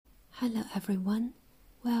Hello everyone,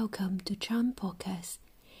 welcome to Chan Podcast.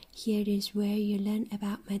 Here is where you learn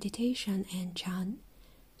about meditation and Chan.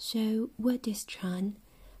 So what is Chan?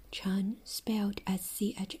 Chan, spelled as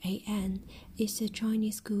Chan, is a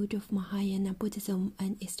Chinese school of Mahayana Buddhism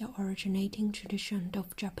and is the originating tradition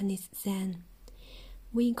of Japanese Zen.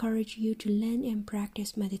 We encourage you to learn and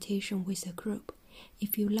practice meditation with a group.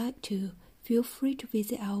 If you like to, feel free to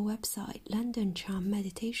visit our website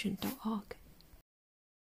londonchanmeditation.org.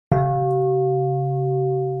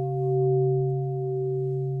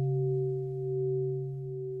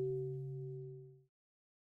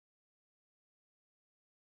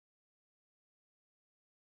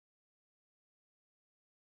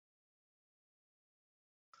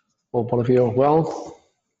 Hope all of you are well.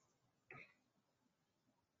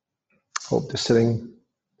 Hope the sitting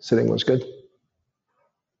was good.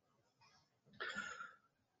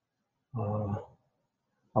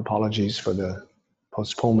 Apologies for the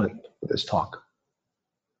postponement of this talk,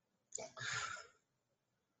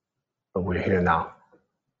 but we're here now.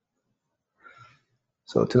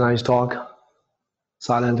 So tonight's talk,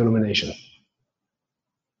 silent illumination.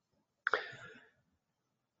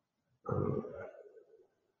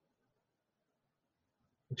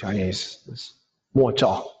 Chinese is 默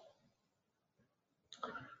照.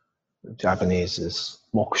 Japanese is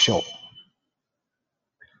mokusho.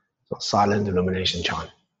 So silent illumination Chan.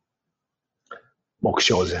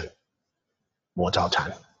 Mokusho Zen. 默照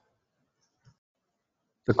禅.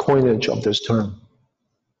 The coinage of this term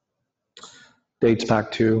dates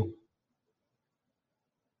back to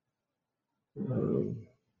the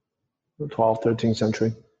 12th, 13th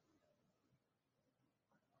century.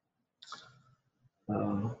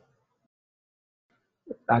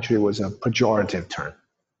 Actually, it was a pejorative term.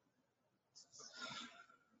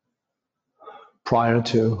 Prior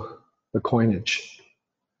to the coinage,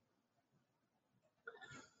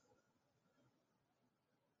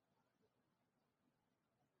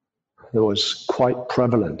 it was quite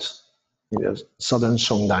prevalent in the Southern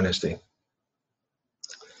Song dynasty,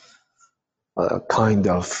 a kind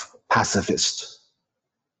of pacifist,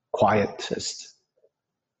 quietist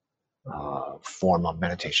form of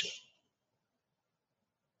meditation.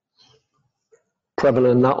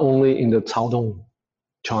 Prevalent not only in the Caodong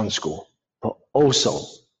Chan school, but also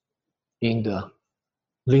in the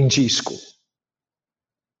Lingji school.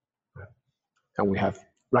 And we have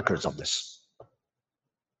records of this.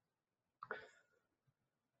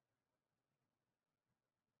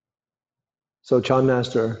 So Chan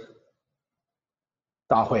Master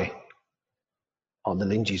Da Hui of the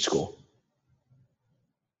Lingji school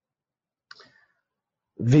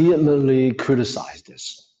vehemently criticized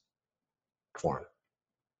this form.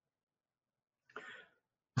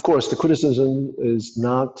 Of course, the criticism is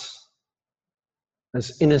not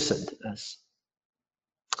as innocent as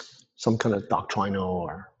some kind of doctrinal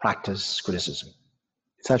or practice criticism.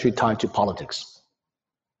 It's actually tied to politics.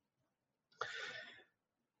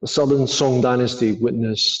 The Southern Song dynasty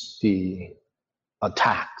witnessed the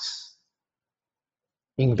attacks,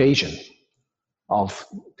 invasion of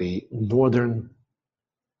the northern,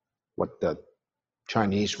 what the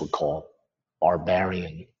Chinese would call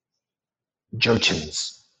barbarian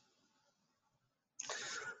Jurchens,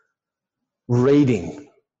 raiding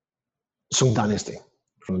Song dynasty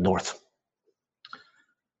from the north.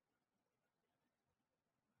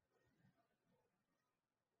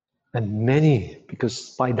 And many,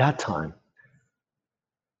 because by that time,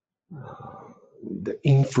 the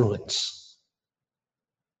influence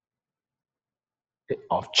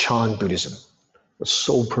of Chan Buddhism was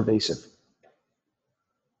so pervasive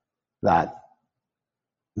that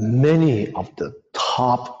many of the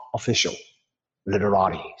top official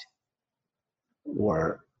literati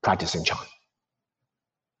were practicing Chan.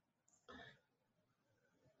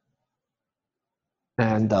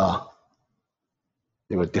 And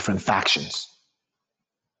there were different factions.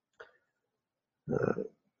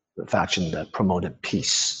 The faction that promoted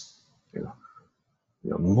peace,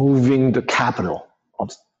 moving the capital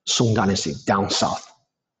of Song dynasty down south,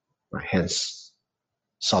 right? Hence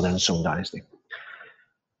Southern Song dynasty.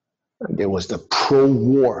 And there was the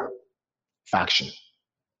pro-war faction.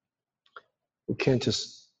 We can't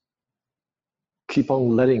just keep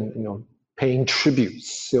on letting, paying tribute,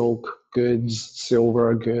 silk goods,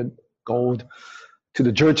 silver good, gold, to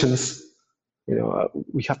the Jurchens.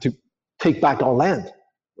 We have to take back our land,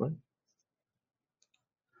 right?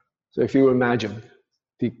 So if you imagine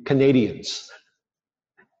the Canadians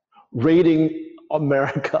raiding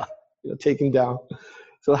America, taking down,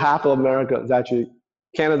 so half of America is actually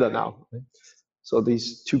Canada now. Right? So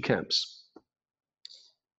these two camps.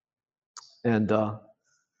 And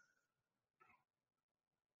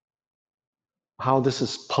how this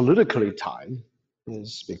is politically tied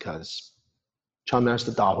is because Chan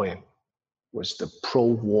Master Da Hui was the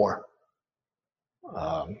pro-war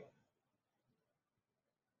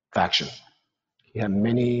faction. He had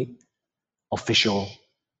many official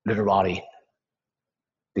literati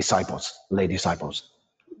disciples, lay disciples,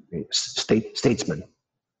 statesmen,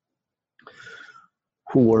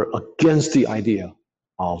 who were against the idea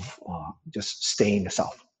of just staying in the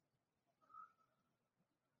South.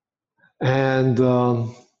 And a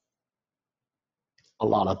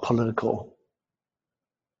lot of political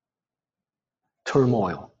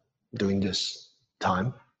turmoil during this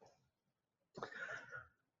time,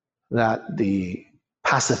 that the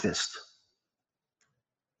pacifist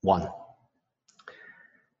won.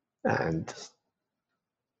 And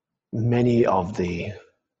many of the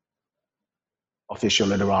official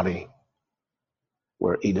literati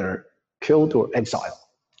were either killed or exiled.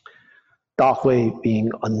 Da Hui, being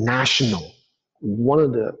a national, one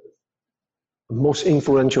of the most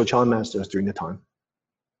influential Chan masters during the time,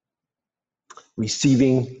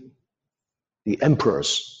 receiving the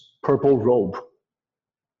emperor's purple robe.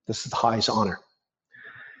 This is the highest honor.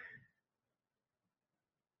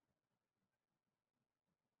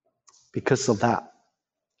 Because of that,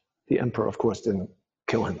 the emperor, of course, didn't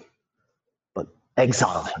kill him, but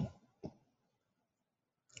exiled him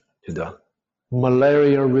to the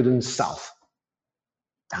malaria-ridden South,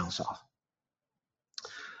 down south,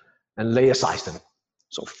 and laicized him.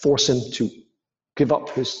 So forced him to give up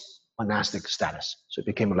his monastic status. So he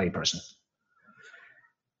became a layperson.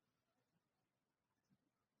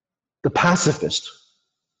 The pacifists,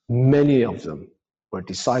 many of them were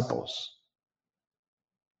disciples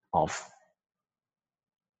of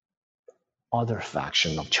other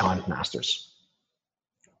faction of Chan masters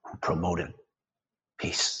who promoted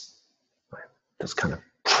peace. Right? That's kind of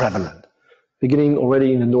prevalent. Beginning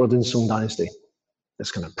already in the Northern Song dynasty,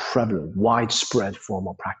 that's kind of prevalent, widespread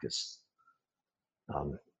formal practice.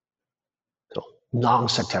 So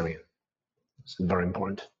non-sectarian. It's very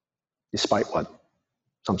important, despite what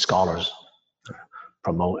some scholars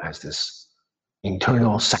promote as this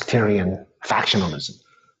internal sectarian factionalism.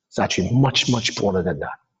 It's actually much, much broader than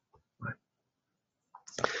that. Right?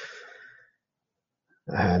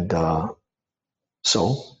 And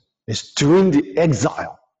so it's during the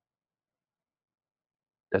exile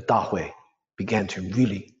that Da Hui began to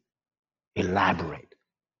really elaborate,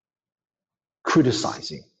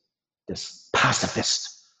 criticizing this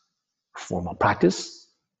pacifist form of practice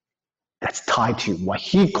that's tied to what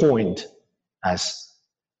he coined as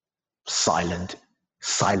silent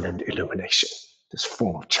illumination, this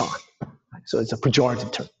form of Chan. Right? So it's a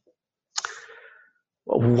pejorative term.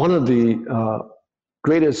 One of the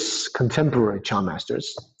greatest contemporary Chan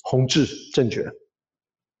masters, Hongzhi Zhengjue,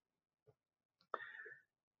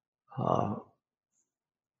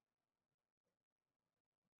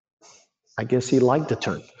 I guess he liked the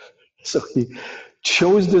term. So he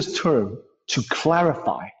chose this term to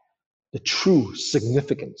clarify the true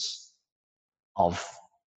significance of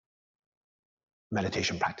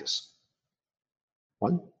meditation practice.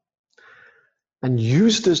 One, and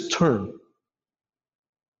used this term,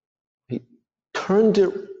 he turned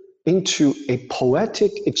it into a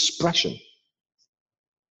poetic expression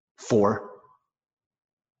for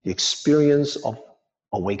the experience of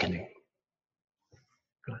awakening.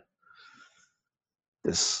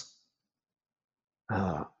 This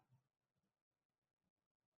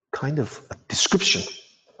kind of a description,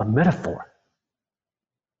 a metaphor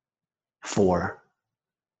for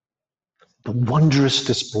the wondrous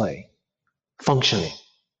display, functioning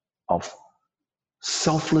of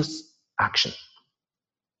selfless action.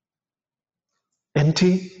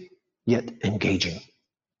 Empty yet engaging.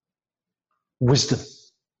 Wisdom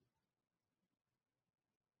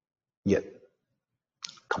yet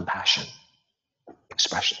compassion,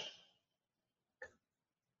 expression.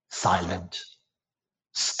 Silent,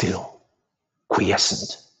 still,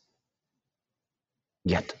 quiescent,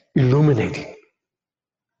 yet illuminating.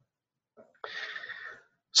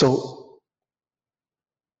 So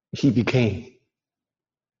he became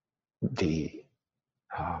the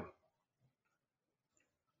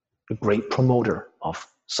great promoter of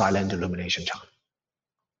silent illumination Chan.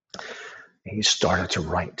 He started to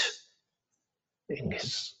write in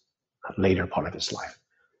his later part of his life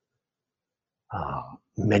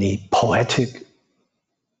many poetic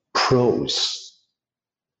prose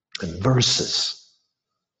and verses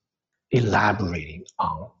elaborating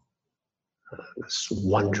on this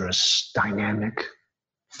wondrous dynamic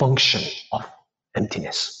function of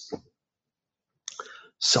emptiness,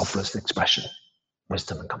 selfless expression,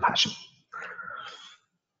 wisdom and compassion.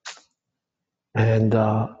 And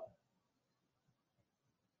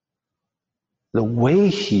the way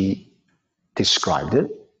he described it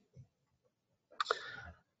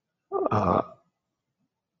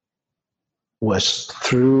was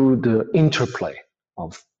through the interplay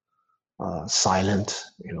of silent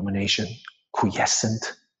illumination,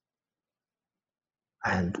 quiescent,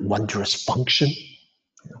 and wondrous function,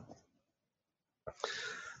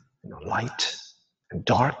 light and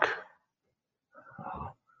dark,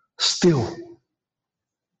 still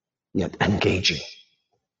yet engaging.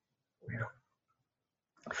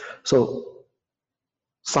 So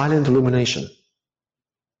silent illumination,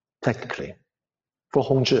 technically, for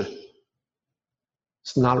Hongzhi,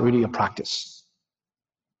 it's not really a practice.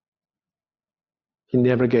 He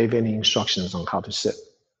never gave any instructions on how to sit,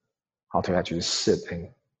 how to actually sit.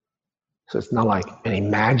 So it's not like an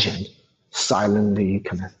imagined, silently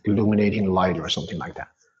kind of illuminating light or something like that.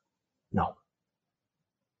 No.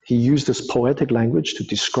 He used this poetic language to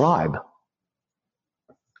describe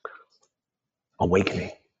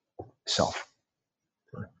awakening self.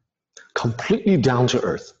 Completely down to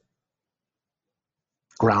earth,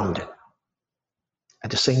 grounded, at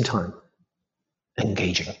the same time,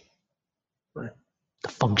 engaging. Right? The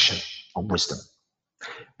function of wisdom.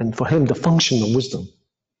 And for him, the function of wisdom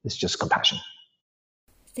is just compassion.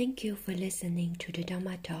 Thank you for listening to the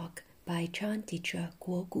Dharma Talk by Chan teacher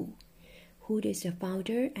Guo Gu, who is the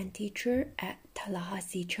founder and teacher at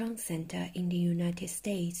Tallahassee Chan Center in the United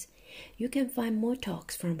States. You can find more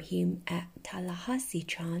talks from him at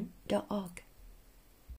tallahasseechan.org.